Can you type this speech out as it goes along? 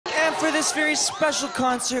And for this very special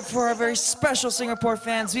concert for our very special Singapore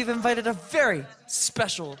fans, we've invited a very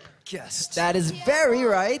special guest. That is very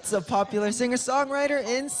right. A popular singer-songwriter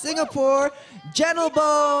in Singapore,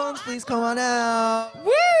 젠틀본즈. Please come on out.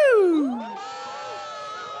 Woo!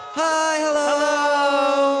 Hi,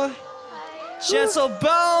 hello.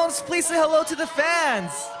 젠틀본즈, please say hello to the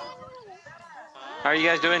fans. How are you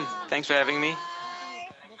guys doing? Thanks for having me.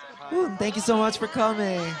 Ooh, thank you so much for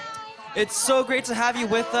coming. It's so great to have you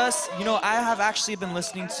with us. You know, I have actually been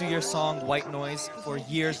listening to your song White Noise for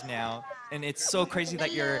years now, and it's so crazy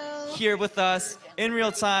that you're here with us in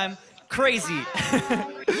real time. Crazy.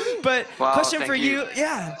 But wow, question for you,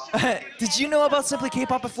 yeah. Did you know about Simply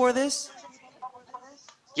K-pop before this?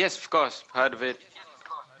 Yes, of course. Heard of it.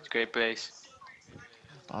 It's a great place.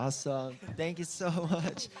 Awesome. Thank you so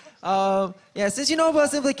much. Yeah, since you know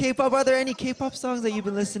about Simply K-pop, are there any K-pop songs that you've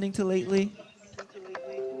been listening to lately?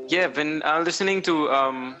 Yeah, I've been listening to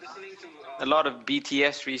a lot of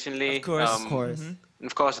BTS recently. Of course. Of course. And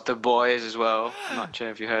of course, the boys as well. I'm not sure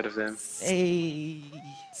if you heard of them. Hey.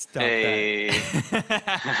 Stop Hey.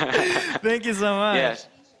 that. Thank you so much. Yes.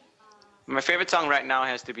 My favorite song right now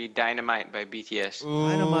has to be Dynamite by BTS. Ooh,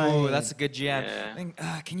 Dynamite. that's a good jam.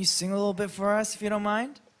 Yeah. Can you sing a little bit for us, if you don't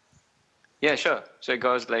mind? Yeah, sure. So it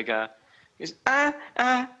goes like, it's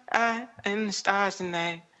in the stars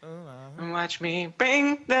tonight. And watch me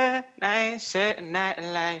bring the night, set a night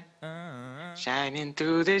alight. Shining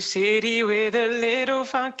through the city with a little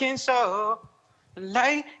funkin' soul.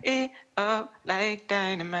 Light it up like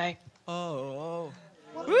dynamite. Oh.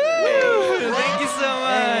 Woo! Thank you so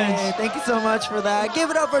much. Hey, thank you so much for that. Give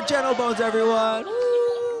it up for 젠틀본즈, everyone.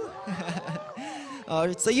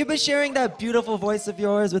 So you've been sharing that beautiful voice of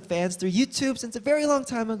yours with fans through YouTube since a very long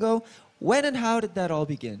time ago. When and how did that all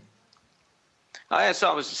begin? Oh yeah, so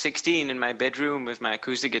I was 16 in my bedroom with my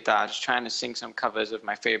acoustic guitar, just trying to sing some covers of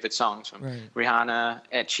my favorite songs from Rihanna,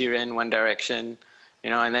 Ed Sheeran, One Direction, you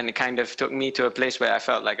know, and then it kind of took me to a place where I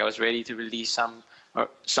felt like I was ready to release some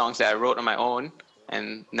songs that I wrote on my own,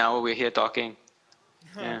 and now we're here talking.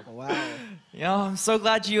 Yeah. Wow. You know, I'm so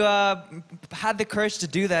glad you had the courage to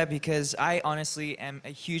do that, because I honestly am a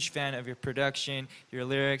huge fan of your production, your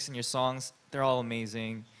lyrics, and your songs. They're all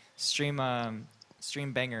amazing. Stream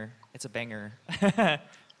banger. It's a banger.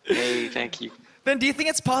 Hey, thank you. Ben, do you think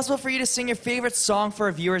it's possible for you to sing your favorite song for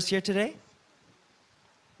our viewers here today?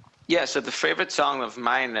 Yeah, so the favorite song of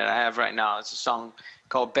mine that I have right now is a song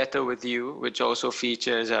called Better With You, which also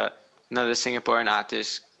features another Singaporean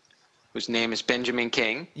artist whose name is Benjamin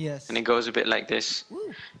King. Yes. And it goes a bit like this.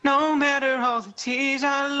 Woo. No matter all the tears,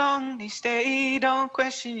 how long they stay, don't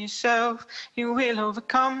question yourself, you will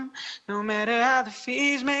overcome. No matter how the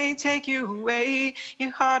fears may take you away,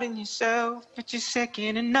 you're hard on yourself, but you're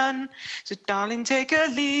second to none. So darling, take a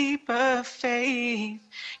leap of faith.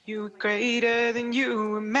 You are greater than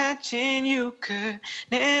you imagine. You could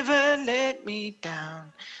never let me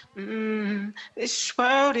down. This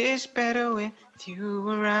world is better with you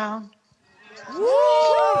around. Woo!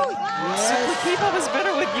 Simply K-pop is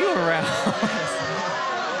better with you around.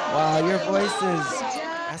 Wow, your voice is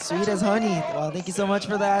as sweet as honey. Wow, thank you so much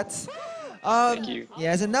for that. Thank you.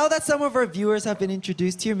 Yes, and now that some of our viewers have been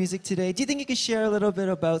introduced to your music today, do you think you could share a little bit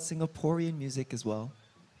about Singaporean music as well?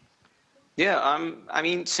 Yeah, I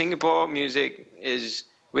mean, Singapore music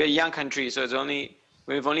we're a young country, so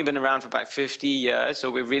we've only been around for about 50 years,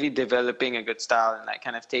 so we're really developing a good style and like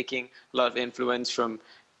kind of taking a lot of influence from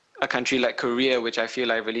a country like Korea, which I feel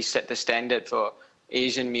like really set the standard for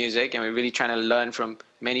Asian music, and we're really trying to learn from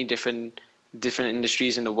many different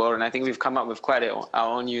industries in the world, and I think we've come up with quite our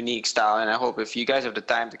own unique style, and I hope if you guys have the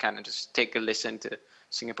time to kind of just take a listen to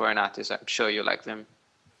Singaporean artists, I'm sure you'll like them.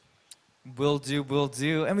 Will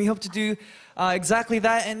do. And we hope to do exactly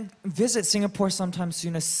that and visit Singapore sometime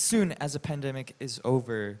soon as the pandemic is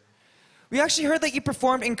over. We actually heard that you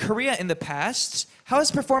performed in Korea in the past. How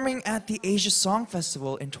is performing at the Asia Song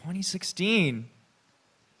Festival in 2016?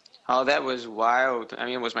 Oh, that was wild. I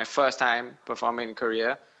mean, it was my first time performing in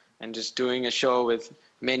Korea and just doing a show with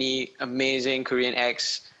many amazing Korean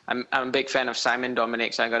acts. I'm a big fan of Simon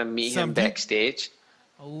Dominic, so I got to meet him backstage.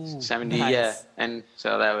 Oh, 70, nice. yeah. And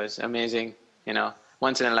so that was amazing, you know,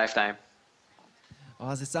 once in a lifetime.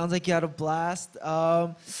 Oh, it sounds like you had a blast.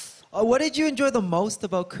 What did you enjoy the most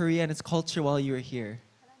about Korea and its culture while you were here?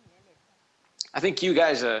 I think you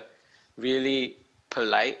guys are really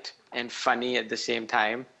polite and funny at the same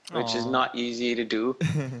time, which is not easy to do,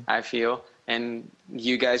 I feel. And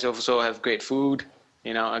you guys also have great food,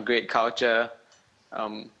 you know, a great culture,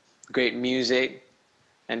 great music,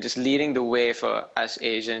 and just leading the way for us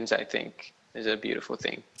Asians, I think, is a beautiful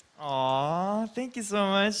thing. Aw, thank you so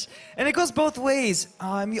much. And it goes both ways.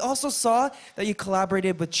 We also saw that you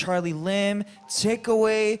collaborated with Charlie Lim,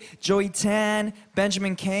 Takeaway, Joey Tan,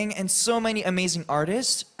 Benjamin Kang, and so many amazing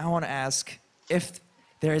artists. I want to ask if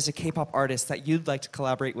there is a K-pop artist that you'd like to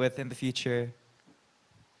collaborate with in the future.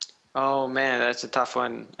 Oh man, that's a tough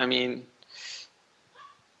one. I mean,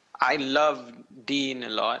 I love Dean a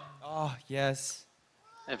lot. Oh, yes.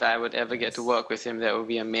 If I would ever get to work with him, that would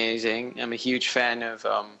be amazing. I'm a huge fan of,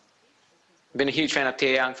 been a huge fan of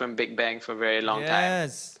Taeyang from Big Bang for a very long time.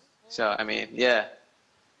 Yes. So, I mean, yeah,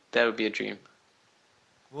 that would be a dream.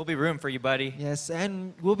 We'll be rooting for you, buddy. Yes,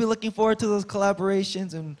 and we'll be looking forward to those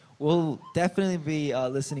collaborations, and we'll definitely be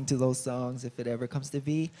listening to those songs if it ever comes to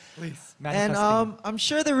be. Please. And I'm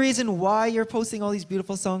sure the reason why you're posting all these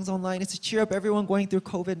beautiful songs online is to cheer up everyone going through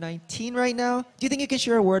COVID-19 right now. Do you think you can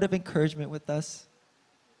share a word of encouragement with us?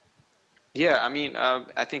 Yeah, I mean,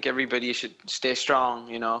 I think everybody should stay strong,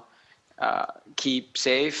 you know, keep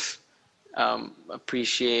safe,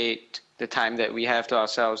 appreciate the time that we have to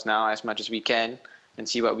ourselves now as much as we can, and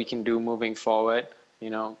see what we can do moving forward. You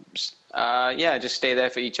know, yeah, just stay there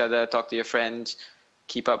for each other, talk to your friends,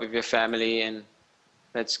 keep up with your family, and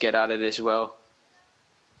let's get out of this well.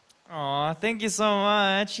 Aw, thank you so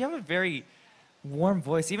much. You have a very warm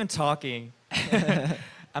voice, even talking.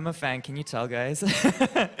 I'm a fan, can you tell, guys?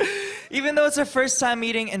 Even though it's our first time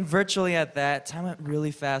meeting and virtually at that, time went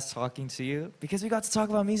really fast talking to you because we got to talk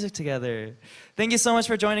about music together. Thank you so much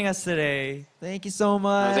for joining us today. Thank you so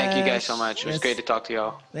much. Well, thank you guys so much. It was great to talk to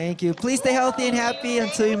y'all. Thank you. Please stay healthy and happy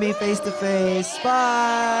until you meet face to face.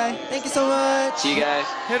 Bye. Thank you so much. See you guys.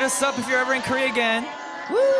 Hit us up if you're ever in Korea again. Woo.